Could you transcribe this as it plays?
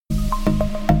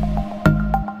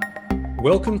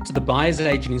Welcome to the Buyer's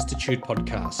Agent Institute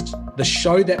podcast, the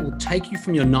show that will take you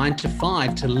from your 9 to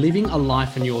 5 to living a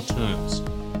life on your terms.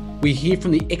 We hear from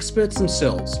the experts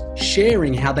themselves,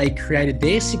 sharing how they created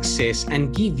their success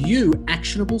and give you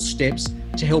actionable steps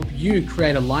to help you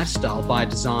create a lifestyle by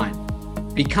design.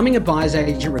 Becoming a buyer's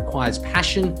agent requires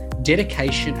passion,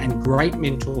 dedication, and great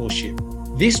mentorship.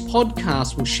 This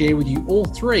podcast will share with you all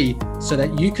three so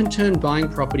that you can turn buying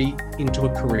property into a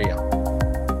career.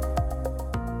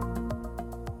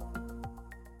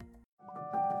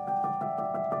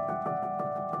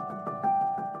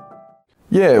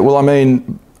 Yeah, well,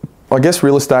 I guess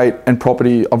real estate and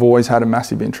property I've always had a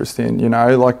massive interest in,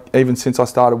 like even since I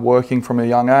started working from a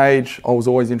young age, I was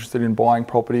always interested in buying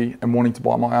property and wanting to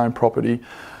buy my own property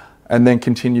and then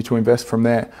continue to invest from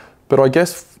there. But I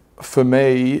guess for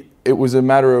me, it was a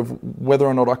matter of whether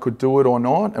or not I could do it or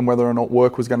not, and whether or not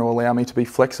work was going to allow me to be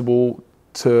flexible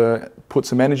to put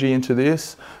some energy into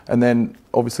this and then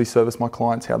obviously service my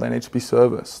clients how they need to be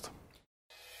serviced.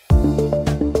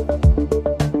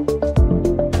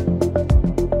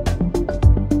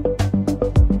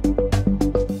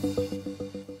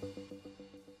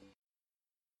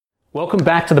 Welcome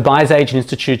back to the Buyer's Agent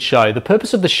Institute show. The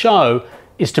purpose of the show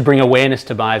is to bring awareness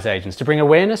to buyer's agents, to bring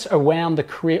awareness around the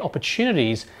career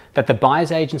opportunities that the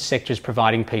buyer's agent sector is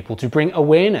providing people, to bring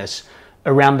awareness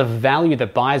around the value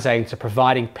that buyer's agents are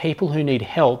providing people who need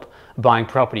help buying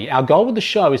property. Our goal with the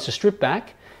show is to strip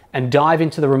back and dive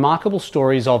into the remarkable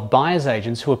stories of buyer's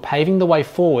agents who are paving the way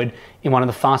forward in one of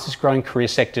the fastest growing career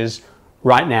sectors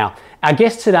right now. Our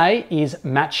guest today is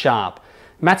Matt Sharp.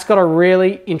 Matt's got a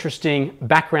really interesting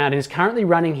background and is currently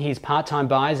running his part-time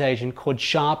buyer's agent called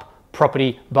Sharp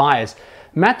Property Buyers.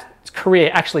 Matt's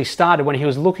career actually started when he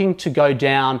was looking to go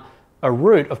down a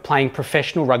route of playing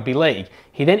professional rugby league.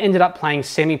 He then ended up playing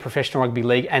semi-professional rugby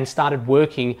league and started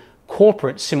working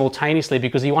corporate simultaneously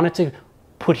because he wanted to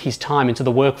put his time into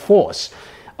the workforce.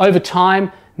 Over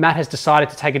time, Matt has decided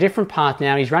to take a different path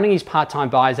now. He's running his part-time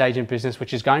buyer's agent business,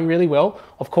 which is going really well.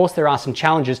 Of course, there are some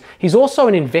challenges. He's also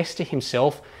an investor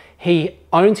himself. He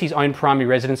owns his own primary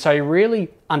residence, so he really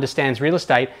understands real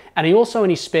estate. And he also, in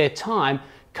his spare time,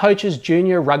 coaches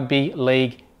junior rugby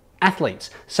league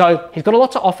athletes. So he's got a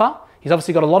lot to offer. He's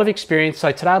obviously got a lot of experience.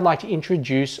 So today I'd like to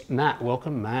introduce Matt.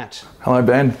 Welcome, Matt. Hello,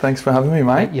 Ben. Thanks for having me,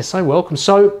 mate. You're so welcome.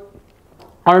 So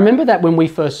I remember that when we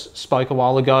first spoke a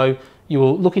while ago, you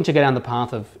were looking to go down the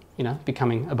path of,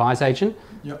 becoming a buyer's agent,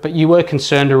 but you were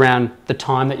concerned around the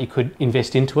time that you could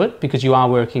invest into it because you are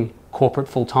working corporate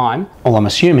full time. Well, I'm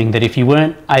assuming that if you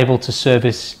weren't able to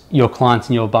service your clients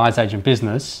in your buyer's agent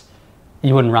business,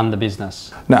 you wouldn't run the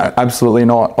business. No, absolutely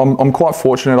not. I'm quite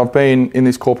fortunate. I've been in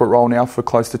this corporate role now for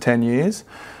close to 10 years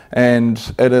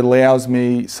and it allows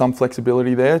me some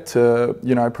flexibility there to,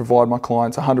 provide my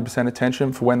clients 100%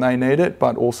 attention for when they need it,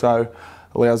 but also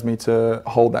allows me to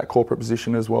hold that corporate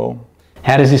position as well.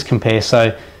 How does this compare?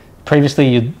 So previously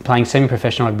you're playing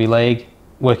semi-professional rugby league,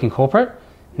 working corporate.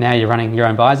 Now you're running your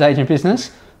own buyer's agent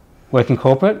business, working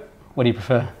corporate. What do you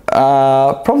prefer?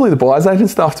 Probably the buyer's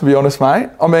agent stuff, to be honest, mate.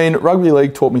 Rugby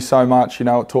league taught me so much. It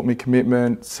taught me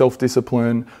commitment,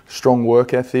 self-discipline, strong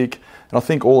work ethic. And I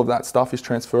think all of that stuff is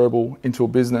transferable into a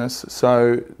business.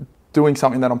 So doing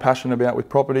something that I'm passionate about with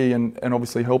property and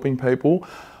obviously helping people,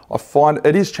 I find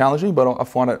it is challenging, but I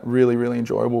find it really, really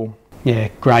enjoyable. Yeah,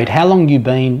 great. How long have you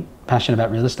been passionate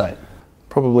about real estate?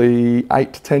 Probably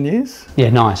 8 to 10 years. Yeah,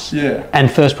 nice. Yeah.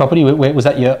 And first property, was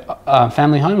that your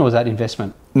family home or was that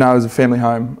investment? No, it was a family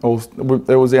home.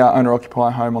 It was our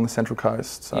owner-occupier home on the Central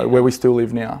Coast, so where we still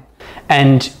live now.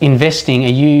 And investing,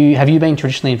 have you been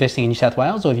traditionally investing in New South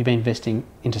Wales or have you been investing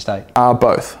interstate?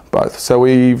 Both. So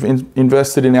we've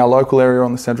invested in our local area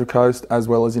on the Central Coast as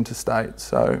well as interstate.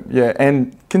 So yeah,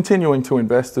 and continuing to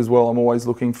invest as well. I'm always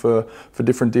looking for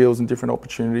different deals and different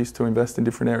opportunities to invest in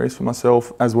different areas for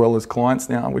myself as well as clients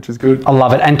now, which is good. I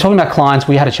love it. And talking about clients,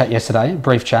 we had a chat yesterday, a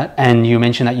brief chat, and you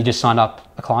mentioned that you just signed up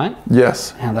a client.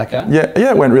 Yes. How'd that go?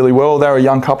 Yeah, it went really well. They were a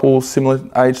young couple, similar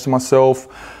age to myself,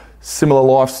 similar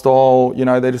lifestyle.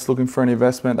 They're just looking for an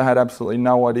investment. They had absolutely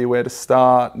no idea where to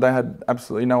start. They had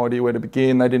absolutely no idea where to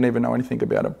begin. They didn't even know anything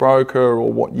about a broker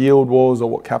or what yield was or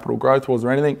what capital growth was or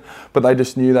anything. But they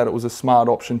just knew that it was a smart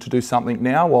option to do something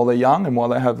now while they're young and while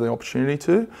they have the opportunity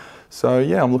to. So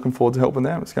yeah, I'm looking forward to helping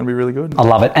them. It's going to be really good. I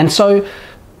love it. And so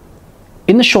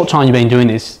in the short time you've been doing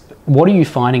this, what are you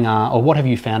finding or what have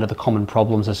you found are the common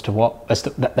problems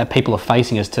that people are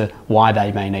facing as to why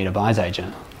they may need a buyer's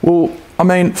agent? Well,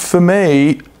 for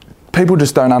me, people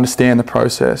just don't understand the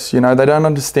process. They don't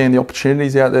understand the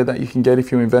opportunities out there that you can get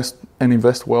if you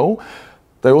invest well.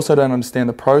 They also don't understand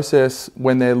the process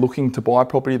when they're looking to buy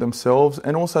property themselves.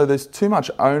 And also there's too much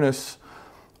onus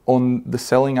on the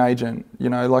selling agent. You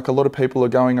know, like a lot of people are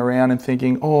going around and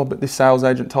thinking, oh, but this sales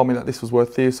agent told me that this was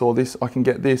worth this, or this, I can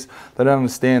get this. They don't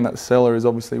understand that the seller is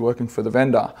obviously working for the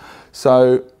vendor.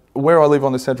 So where I live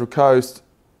on the Central Coast,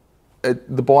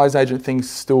 the buyer's agent thing's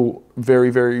still very,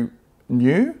 very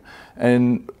new.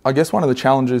 And I guess one of the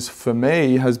challenges for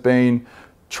me has been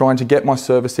trying to get my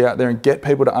service out there and get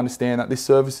people to understand that this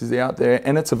service is out there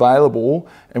and it's available,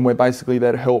 and we're basically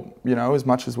there to help, you know, as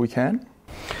much as we can.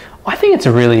 I think it's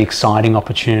a really exciting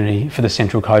opportunity for the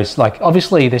Central Coast. Like,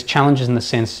 obviously there's challenges in the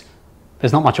sense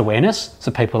there's not much awareness.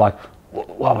 So people are like,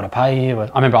 why would I pay you?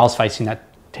 I remember I was facing that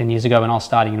 10 years ago when I was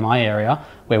starting in my area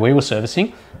where we were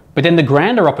servicing. But then the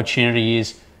grander opportunity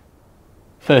is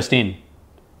first in,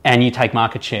 and you take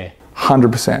market share.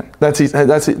 100%. That's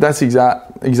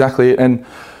exactly it. And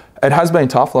it has been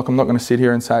tough. Like, I'm not going to sit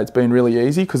here and say it's been really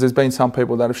easy, because there's been some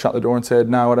people that have shut the door and said,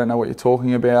 no, I don't know what you're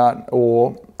talking about.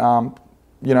 Or,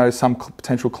 you know, some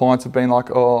potential clients have been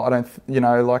like, oh, I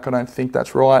don't think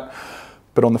that's right.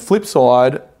 But on the flip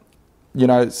side, you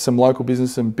know, some local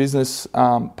business and business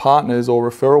partners or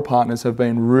referral partners have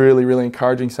been really, really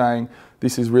encouraging, saying,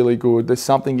 this is really good. There's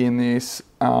something in this.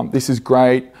 This is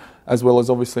great. As well as,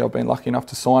 obviously, I've been lucky enough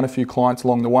to sign a few clients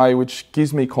along the way, which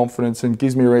gives me confidence and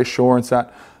gives me reassurance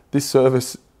that this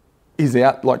service is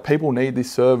out. Like, people need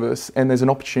this service, and there's an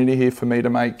opportunity here for me to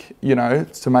make, you know,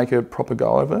 to make a proper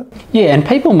go of it. Yeah, and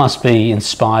people must be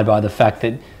inspired by the fact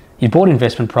that you bought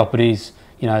investment properties,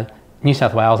 you know, New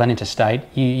South Wales and interstate.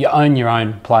 You own your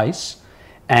own place,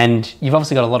 and you've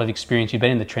obviously got a lot of experience. You've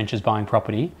been in the trenches buying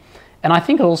property. And I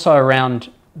think also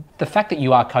around the fact that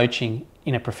you are coaching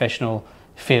in a professional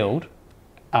field,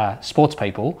 sports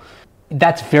people,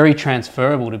 that's very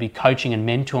transferable to be coaching and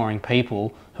mentoring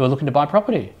people who are looking to buy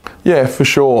property. Yeah, for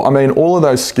sure. I mean, all of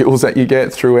those skills that you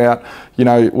get throughout, you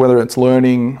know, whether it's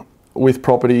learning with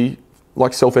property,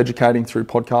 like self-educating through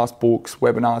podcasts, books,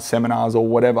 webinars, seminars, or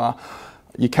whatever,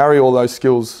 you carry all those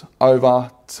skills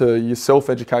over to your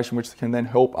self-education, which can then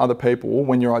help other people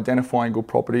when you're identifying good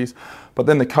properties. But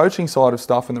then the coaching side of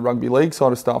stuff and the rugby league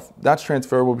side of stuff, that's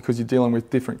transferable, because you're dealing with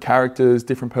different characters,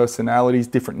 different personalities,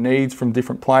 different needs from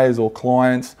different players or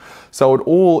clients. So it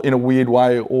all, in a weird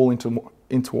way, all into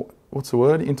what's the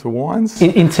word? Intertwines?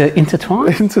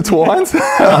 Intertwines? Intertwines?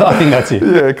 I think that's it.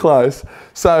 Yeah, close.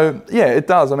 So yeah, it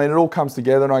does. I mean, it all comes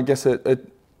together, and I guess it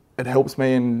helps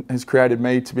me and has created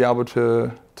me to be able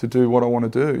to do what I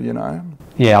want to do, you know.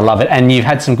 Yeah, I love it. And you've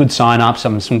had some good sign-ups,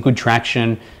 some good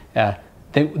traction.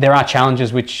 There are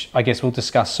challenges, which I guess we'll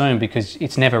discuss soon, because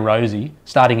it's never rosy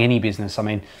starting any business. I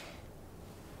mean,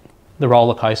 the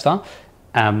roller coaster.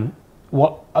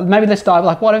 Maybe let's dive,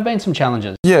 like, what have been some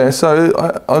challenges? Yeah,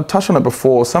 so I touched on it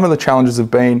before. Some of the challenges have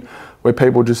been where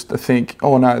people just think,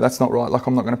 oh no, that's not right, like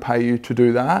I'm not going to pay you to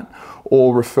do that.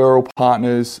 Or referral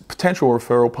partners, potential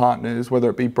referral partners, whether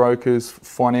it be brokers,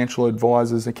 financial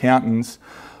advisors, accountants,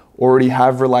 already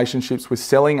have relationships with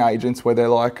selling agents where they're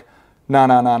like,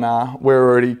 no, we're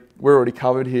already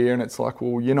covered here. And it's like,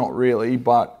 well, you're not really,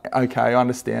 but okay, I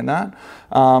understand that.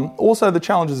 Also, the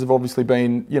challenges have obviously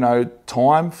been, you know,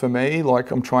 time for me.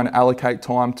 Like, I'm trying to allocate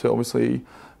time to obviously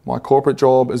my corporate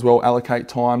job, as well allocate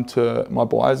time to my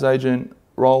buyer's agent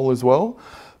role as well.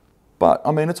 But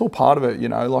I mean, it's all part of it, you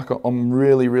know. Like, I'm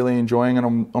really, really enjoying it.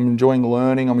 I'm enjoying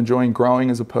learning. I'm enjoying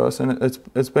growing as a person.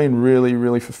 It's been really,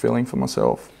 really fulfilling for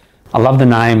myself. I love the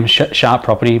name Sharp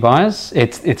Property Buyers.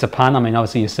 It's a pun. I mean,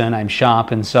 obviously your surname's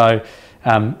Sharp, and so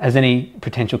has any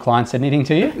potential clients said anything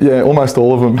to you? Yeah, almost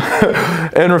all of them.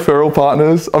 And referral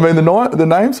partners. I mean, the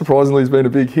name surprisingly has been a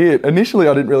big hit. Initially,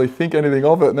 I didn't really think anything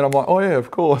of it, and then I'm like, oh yeah,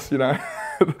 of course, you know.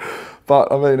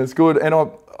 But I mean, it's good, and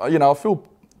I feel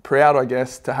proud, I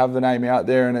guess, to have the name out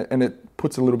there, and it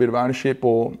puts a little bit of ownership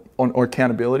or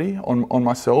accountability on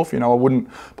myself. You know, I wouldn't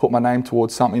put my name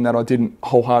towards something that I didn't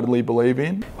wholeheartedly believe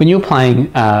in. When you were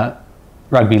playing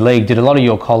rugby league, did a lot of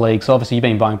your colleagues, obviously you've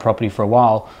been buying property for a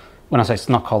while, when I say it's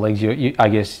not colleagues, I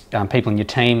guess people in your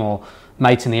team or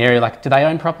mates in the area, like, do they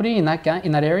own property in that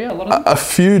area? A lot of them? A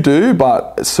few do,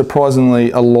 but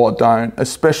surprisingly a lot don't.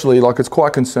 Especially, like, it's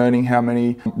quite concerning how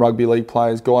many rugby league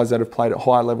players, guys that have played at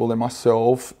higher level than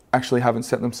myself, actually haven't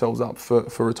set themselves up for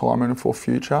retirement and for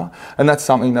future. And that's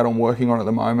something that I'm working on at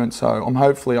the moment. So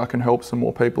hopefully I can help some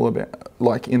more people a bit,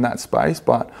 like, in that space,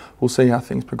 but we'll see how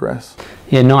things progress.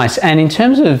 Yeah, nice. And in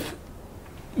terms of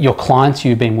your clients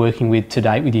you've been working with to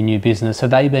date with your new business, have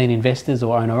they been investors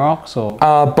or owner-occs or?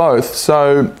 Both.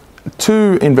 So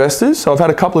 2 investors. So I've had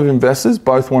a couple of investors,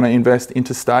 both want to invest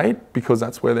interstate because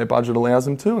that's where their budget allows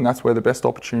them to, and that's where the best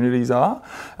opportunities are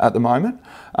at the moment.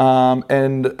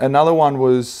 And another one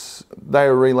was, they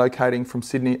were relocating from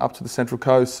Sydney up to the Central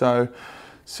Coast. So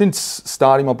since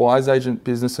starting my buyer's agent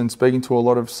business and speaking to a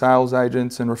lot of sales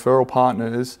agents and referral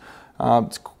partners,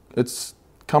 it's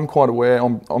come quite aware.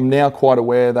 I'm now quite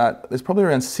aware that there's probably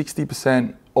around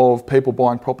 60% of people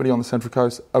buying property on the Central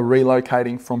Coast are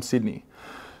relocating from Sydney.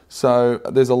 So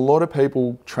there's a lot of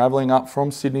people travelling up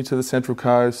from Sydney to the Central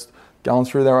Coast, going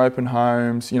through their open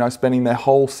homes, spending their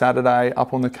whole Saturday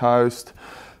up on the coast,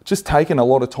 just taking a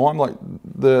lot of time. Like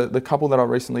the couple that I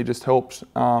recently just helped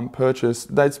purchase,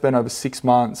 they'd spent over 6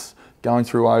 months going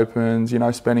through opens,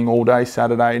 spending all day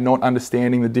Saturday, not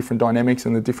understanding the different dynamics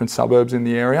and the different suburbs in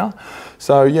the area.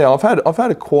 So yeah, I've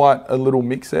had quite a little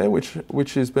mix there,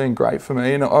 which has been great for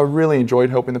me, and I really enjoyed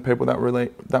helping the people that were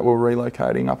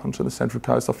relocating up onto the Central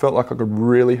Coast. I felt like I could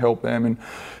really help them and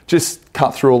just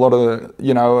cut through a lot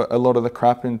of the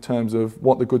crap in terms of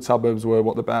what the good suburbs were,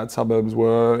 what the bad suburbs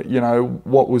were,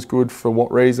 what was good for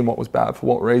what reason, what was bad for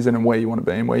what reason, and where you want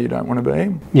to be and where you don't want to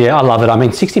be. Yeah, I love it. I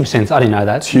mean, 60%, I didn't know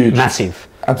that. It's huge. Massive.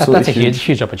 Absolutely That's a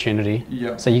huge opportunity.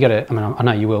 Yeah. So you got to, I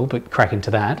know you will, but crack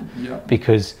into that. Yeah.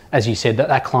 Because as you said,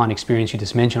 that client experience you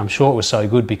just mentioned, I'm sure it was so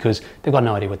good because they've got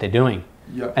no idea what they're doing.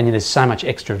 Yep. And there's so much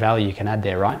extra value you can add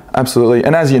there, right? Absolutely.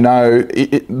 And as you know,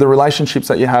 the relationships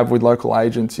that you have with local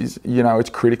agents is, it's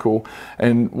critical.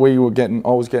 And I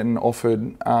was getting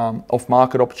offered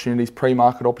off-market opportunities,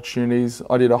 pre-market opportunities.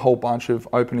 I did a whole bunch of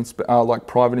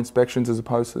private inspections as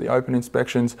opposed to the open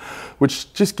inspections,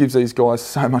 which just gives these guys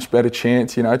so much better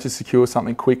chance, to secure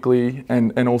something quickly,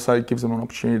 and also gives them an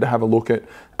opportunity to have a look at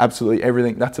absolutely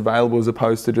everything that's available, as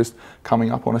opposed to just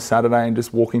coming up on a Saturday and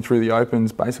just walking through the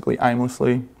opens basically aimlessly.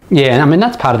 Yeah, and I mean,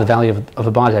 that's part of the value of a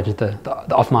buyer's agent,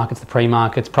 the off-markets, the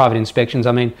pre-markets, private inspections.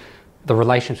 I mean, the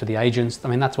relations with the agents. I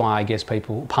mean, that's why I guess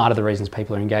part of the reasons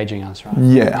people are engaging us, right?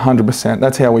 Yeah, 100%.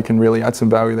 That's how we can really add some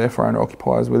value there for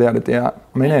owner-occupiers, without a doubt.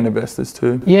 I mean, and investors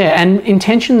too. Yeah, and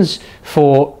intentions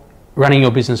for running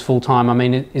your business full-time, I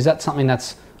mean, is that something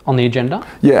that's on the agenda?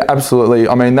 Yeah, absolutely.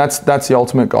 I mean, that's the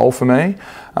ultimate goal for me.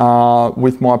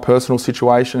 With my personal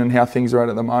situation and how things are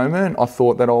at the moment, I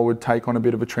thought that I would take on a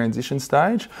bit of a transition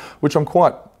stage, which I'm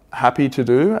quite happy to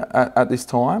do at this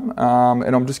time.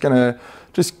 And I'm just going to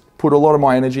put a lot of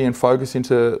my energy and focus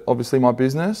into, obviously, my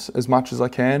business as much as I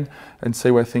can and see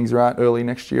where things are at early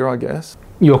next year, I guess.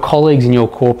 Your colleagues in your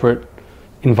corporate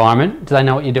environment, do they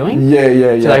know what you're doing?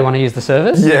 Yeah. Do they want to use the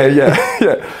service?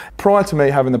 Yeah. Prior to me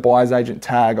having the buyer's agent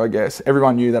tag, I guess,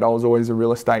 everyone knew that I was always a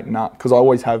real estate nut, because I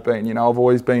always have been. I've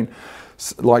always been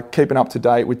keeping up to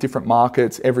date with different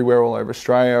markets everywhere all over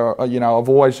Australia. I've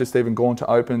always just even gone to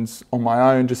opens on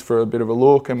my own just for a bit of a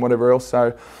look and whatever else.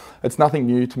 So it's nothing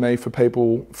new to me for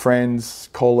people, friends,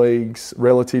 colleagues,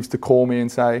 relatives to call me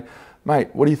and say, mate,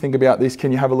 what do you think about this?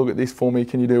 Can you have a look at this for me?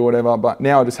 Can you do whatever? But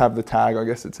now I just have the tag. I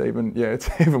guess it's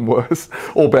even worse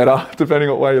or better, depending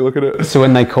on way you look at it. So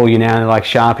when they call you now and they're like,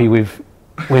 Sharpie,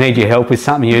 we need your help with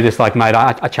something, you're just like, mate,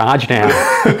 I charge now.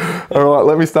 All right,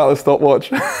 let me start the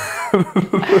stopwatch.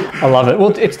 I love it.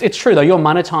 Well, it's true though. You're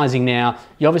monetizing now.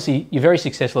 You're very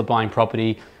successful at buying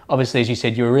property. Obviously, as you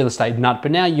said, you're a real estate nut,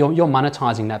 but now you're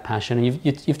monetizing that passion and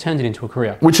you've turned it into a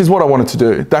career. Which is what I wanted to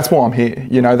do. That's why I'm here.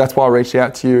 That's why I reached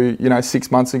out to you,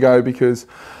 6 months ago, because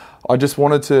I just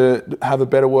wanted to have a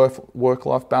better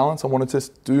work-life balance. I wanted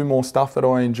to do more stuff that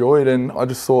I enjoyed, and I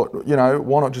just thought,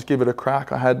 why not just give it a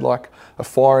crack? I had like a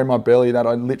fire in my belly that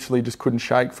I literally just couldn't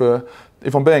shake for,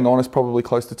 if I'm being honest, probably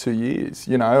close to 2 years.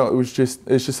 It's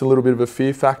just a little bit of a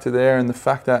fear factor there, and the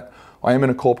fact that I am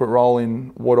in a corporate role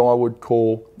in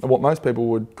what most people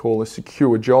would call a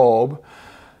secure job.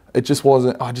 It just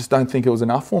wasn't. I just don't think it was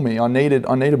enough for me. I needed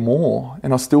more,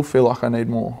 and I still feel like I need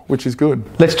more, which is good.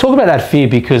 Let's talk about that fear,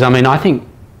 because I think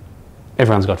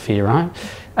everyone's got fear, right?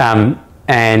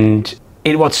 And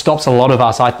what stops a lot of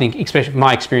us, I think, especially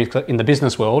my experience in the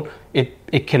business world,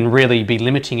 it can really be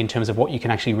limiting in terms of what you can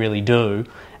actually really do.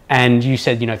 And you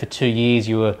said, for 2 years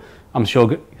you were, I'm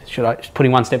sure,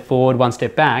 putting one step forward, one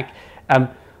step back.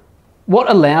 What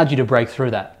allowed you to break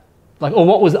through that?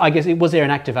 Was there an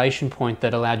activation point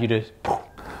that allowed you to?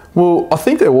 Well, I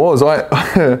think there was.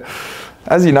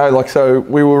 As you know, my wife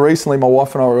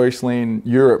and I were recently in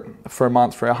Europe for a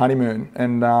month for our honeymoon,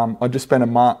 and I just spent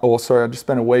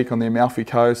a week on the Amalfi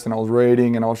Coast, and I was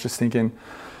reading, and I was just thinking,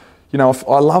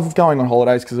 I love going on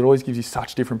holidays because it always gives you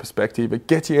such different perspective. It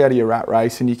gets you out of your rat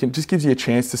race, and just gives you a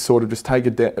chance to sort of just take a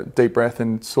deep breath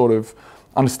and sort of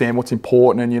understand what's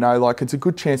important. And it's a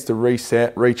good chance to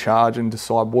reset, recharge, and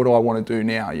decide, what do I want to do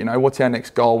now? What's our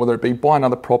next goal? Whether it be buy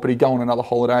another property, go on another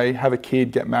holiday, have a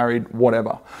kid, get married,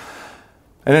 whatever.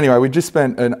 And anyway, we just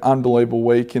spent an unbelievable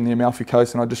week in the Amalfi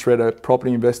Coast, and I just read a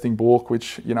property investing book,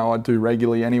 which I do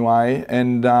regularly anyway.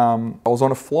 And I was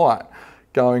on a flight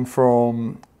going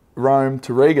from Rome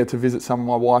to Riga to visit some of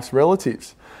my wife's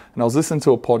relatives. And I was listening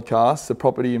to a podcast,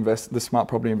 the Smart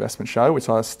Property Investment Show, which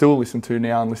I still listen to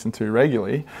now and listen to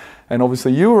regularly. And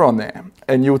obviously you were on there.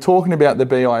 And you were talking about the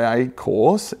BIA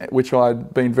course, which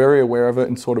I'd been very aware of it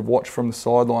and sort of watched from the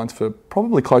sidelines for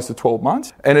probably close to 12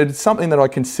 months. And it's something that I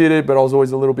considered, but I was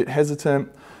always a little bit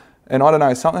hesitant. And I don't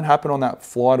know, something happened on that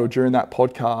flight or during that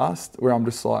podcast where I'm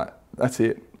just like, that's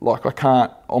it. Like, I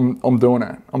can't, I'm doing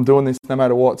it. I'm doing this no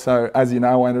matter what. So as you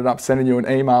know, I ended up sending you an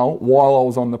email while I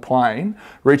was on the plane,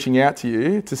 reaching out to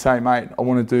you to say, mate, I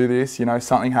want to do this. You know,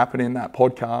 something happened in that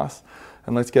podcast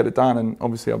and let's get it done. And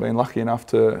obviously I've been lucky enough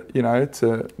to, you know,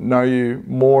 to know you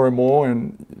more and more.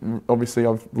 And obviously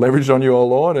I've leveraged on you a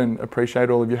lot and appreciate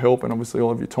all of your help and obviously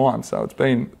all of your time. So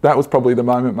that was probably the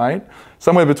moment, mate.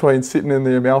 Somewhere between sitting in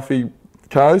the Amalfi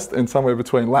Coast and somewhere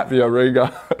between Latvia,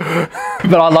 Riga.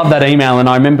 But I love that email, and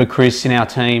I remember Chris in our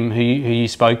team who you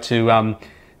spoke to. I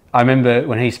remember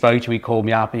when he spoke to you, he called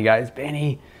me up and he goes,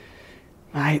 Benny,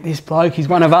 mate, this bloke, he's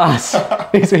one of us.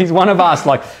 he's one of us,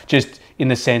 like just in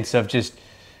the sense of just,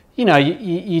 you know,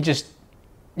 you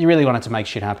really wanted to make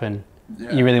shit happen.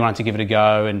 Yeah. You really wanted to give it a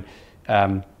go, and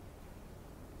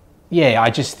I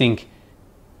just think,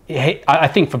 I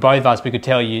think for both of us, we could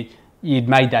tell you'd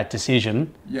made that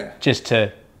decision just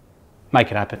to make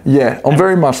it happen. Yeah, I'm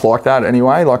very much like that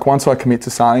anyway. Like once I commit to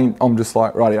something, I'm just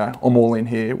like, rightio, I'm all in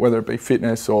here, whether it be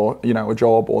fitness or, you know, a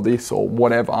job or this or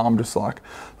whatever. I'm just like,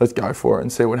 let's go for it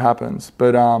and see what happens.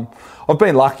 But I've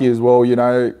been lucky as well, you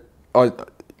know.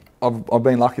 I've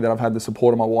been lucky that I've had the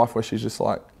support of my wife where she's just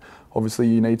like, obviously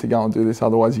you need to go and do this,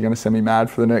 otherwise you're going to send me mad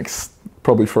for the next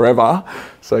probably forever.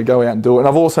 So go out and do it. And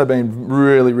I've also been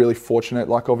really, really fortunate.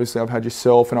 Like obviously I've had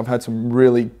yourself and I've had some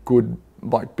really good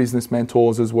like business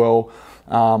mentors as well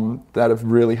that have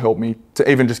really helped me to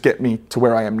even just get me to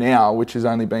where I am now, which has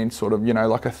only been sort of, you know,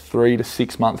 like a 3 to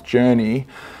 6 month journey.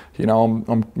 You know,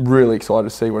 I'm really excited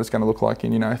to see what it's going to look like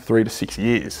in, you know, 3 to 6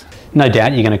 years. No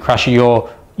doubt you're going to crush it.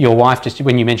 Your wife, just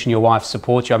when you mentioned your wife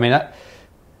supports you, I mean,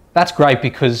 that's great,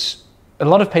 because a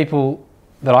lot of people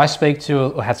that I speak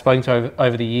to or have spoken to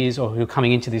over the years, or who are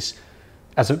coming into this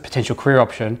as a potential career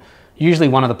option, usually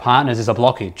one of the partners is a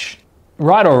blockage.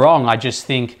 Right or wrong, I just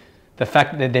think the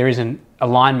fact that there isn't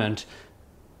alignment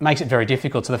makes it very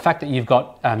difficult. So the fact that you've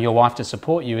got your wife to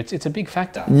support you, it's a big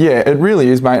factor. Yeah, it really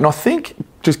is, mate. And I think,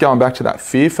 just going back to that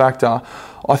fear factor,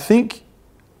 I think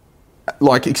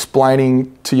like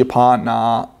explaining to your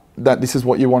partner that this is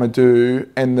what you want to do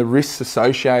and the risks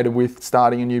associated with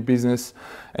starting a new business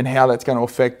and how that's going to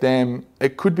affect them,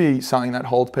 it could be something that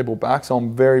holds people back. So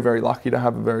I'm very, very lucky to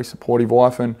have a very supportive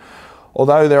wife. And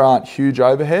although there aren't huge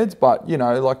overheads, but, you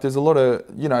know, like there's a lot of,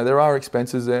 you know, there are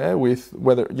expenses there with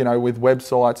whether, you know, with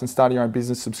websites and starting your own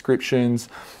business, subscriptions,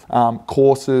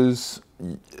 courses.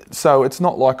 So it's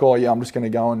not like, oh yeah, I'm just going to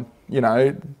go and, you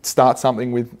know, start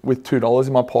something with $2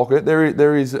 in my pocket.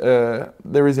 There is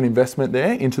an investment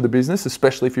there into the business,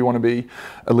 especially if you want to be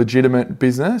a legitimate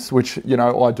business, which, you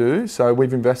know, I do. So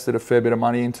we've invested a fair bit of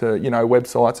money into, you know,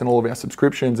 websites and all of our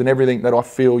subscriptions and everything that I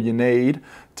feel you need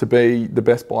to be the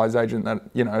best buyer's agent that,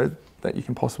 you know, that you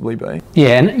can possibly be.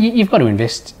 Yeah, and you've got to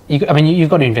invest. You've got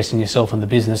to invest in yourself and the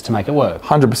business to make it work.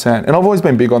 100%. And I've always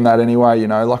been big on that anyway. You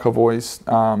know, like I've always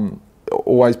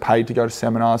paid to go to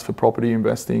seminars for property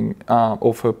investing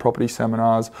or for property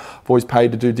seminars. I've always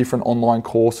paid to do different online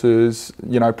courses,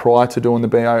 you know, prior to doing the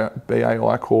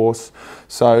BAI course.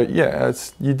 So yeah,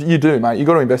 you do, mate. You've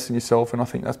got to invest in yourself, and I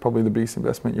think that's probably the biggest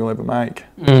investment you'll ever make.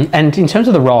 And in terms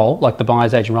of the role, like the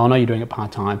buyer's agent role, I know you're doing it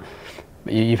part-time,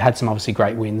 but you've had some obviously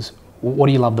great wins. What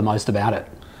do you love the most about it?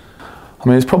 I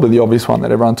mean, it's probably the obvious one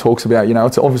that everyone talks about. You know,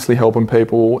 it's obviously helping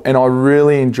people, and I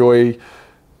really enjoy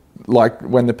like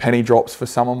when the penny drops for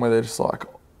someone where they're just like,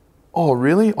 oh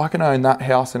really, I can own that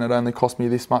house and it only cost me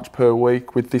this much per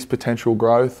week with this potential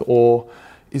growth, or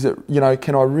is it, you know,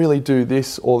 can I really do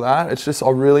this or that? It's just, I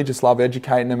really just love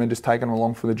educating them and just taking them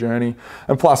along for the journey.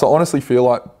 And plus I honestly feel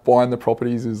like buying the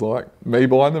properties is like me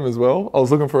buying them as well. I was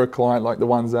looking for a client like the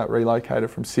ones that relocated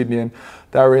from Sydney, and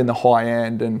they were in the high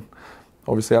end, and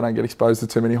obviously I don't get exposed to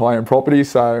too many high-end properties,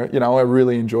 so, you know, I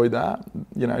really enjoyed that.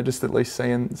 You know, just at least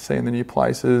seeing the new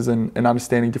places and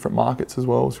understanding different markets as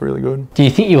well is really good. Do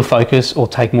you think you'll focus or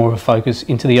take more of a focus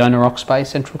into the owner-occupied space,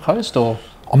 Central Coast, or?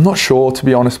 I'm not sure, to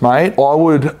be honest, mate.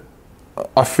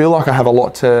 I feel like I have a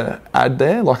lot to add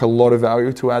there, like a lot of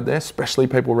value to add there, especially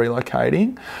people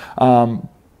relocating.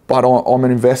 But I'm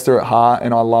an investor at heart,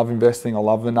 and I love investing. I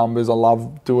love the numbers. I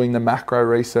love doing the macro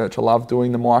research. I love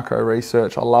doing the micro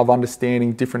research. I love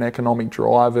understanding different economic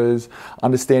drivers,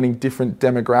 understanding different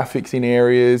demographics in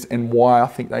areas and why I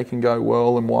think they can go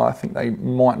well and why I think they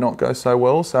might not go so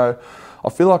well. So I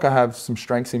feel like I have some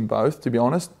strengths in both, to be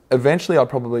honest. Eventually, I'd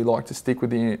probably like to stick with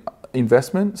the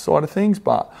investment side of things,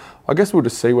 but I guess we'll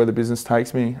just see where the business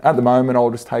takes me. At the moment,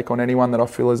 I'll just take on anyone that I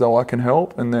feel as though I can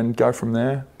help and then go from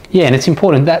there. Yeah, and it's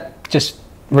important that, just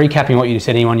recapping what you just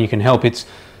said, anyone you can help,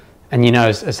 and you know,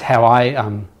 as how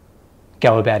I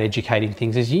go about educating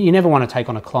things, is you never want to take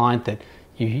on a client that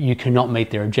you cannot meet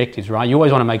their objectives, right? You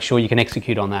always want to make sure you can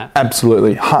execute on that.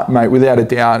 Absolutely, mate, without a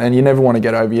doubt. And you never want to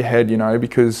get over your head, you know,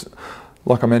 because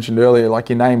like I mentioned earlier, like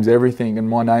your name's everything, and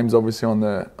my name's obviously on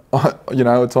the, you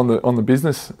know, it's on the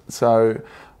business. So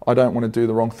I don't want to do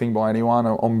the wrong thing by anyone.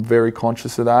 I'm very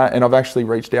conscious of that. And I've actually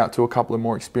reached out to a couple of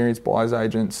more experienced buyer's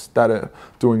agents that are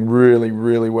doing really,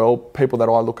 really well, people that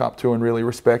I look up to and really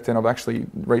respect. And I've actually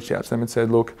reached out to them and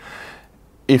said, look,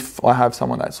 if I have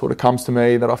someone that sort of comes to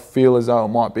me that I feel as though it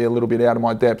might be a little bit out of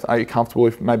my depth, are you comfortable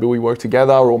if maybe we work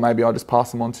together, or maybe I just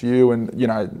pass them on to you? And, you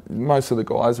know, most of the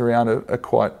guys around are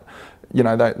quite, you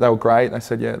know, they were great. They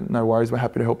said, yeah, no worries, we're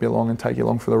happy to help you along and take you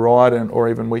along for the ride, or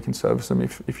even we can service them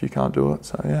if you can't do it.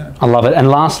 So, yeah. I love it. And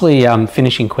lastly,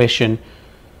 finishing question,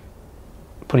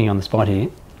 putting you on the spot here.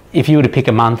 If you were to pick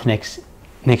a month next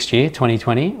year,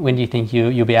 2020, when do you think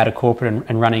you'll be out of corporate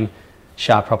and running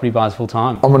Sharp Property Buyers full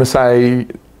time? I'm going to say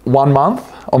 1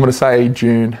 month. I'm going to say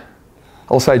June.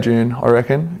 I'll say June, I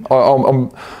reckon.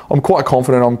 I'm quite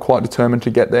confident. I'm quite determined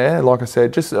to get there. Like I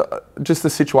said, just the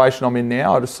situation I'm in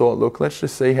now, I just thought, look, let's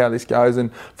just see how this goes. And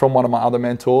from one of my other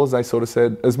mentors, they sort of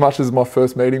said, as much as my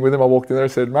first meeting with him, I walked in there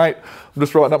and said, mate, I'm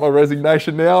just writing up my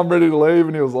resignation now. I'm ready to leave.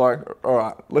 And he was like, all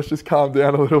right, let's just calm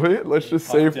down a little bit. Let's just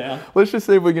see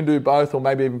if we can do both, or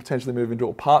maybe even potentially move into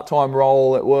a part-time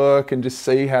role at work and just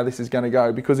see how this is going to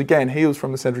go. Because again, he was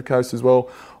from the Central Coast as well.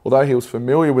 Although he was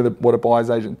familiar with what a buyer's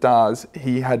agent does,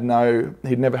 he'd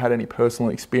never had any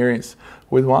personal experience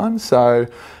with one. So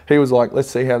he was like, let's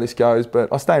see how this goes.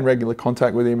 But I stay in regular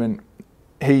contact with him, and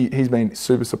he's been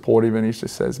super supportive, and he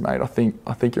just says, mate, I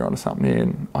think you're onto something here,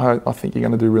 and I think you're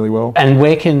going to do really well. And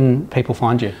where can people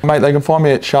find you? Mate, they can find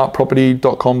me at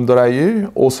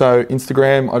sharpproperty.com.au. Also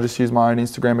Instagram, I just use my own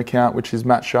Instagram account, which is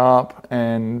Matt Sharp,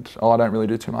 and I don't really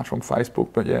do too much on Facebook,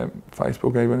 but yeah,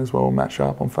 Facebook even as well, Matt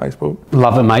Sharp on Facebook.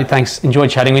 Love it, mate. Thanks.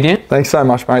 Enjoyed chatting with you. Thanks so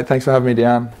much, mate. Thanks for having me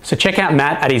down. So check out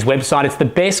Matt at his website. It's the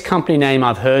best company name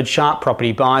I've heard, Sharp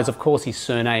Property Buyers. Of course, his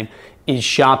surname is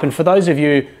Sharp. And for those of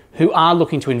you who are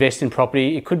looking to invest in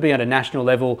property, it could be at a national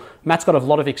level. Matt's got a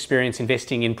lot of experience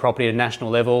investing in property at a national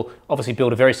level, obviously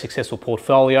built a very successful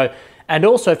portfolio. And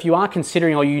also, if you are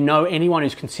considering, or you know anyone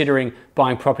who's considering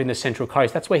buying property in the Central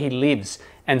Coast, that's where he lives.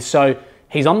 And so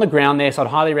he's on the ground there, so I'd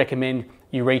highly recommend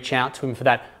you reach out to him for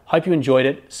that. Hope you enjoyed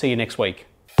it. See you next week.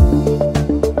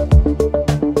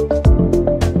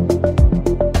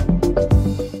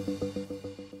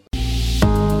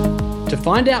 To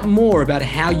find out more about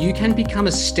how you can become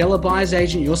a stellar buyer's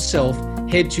agent yourself,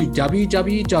 head to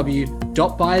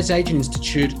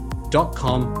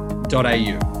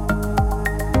www.buyersagentinstitute.com.au.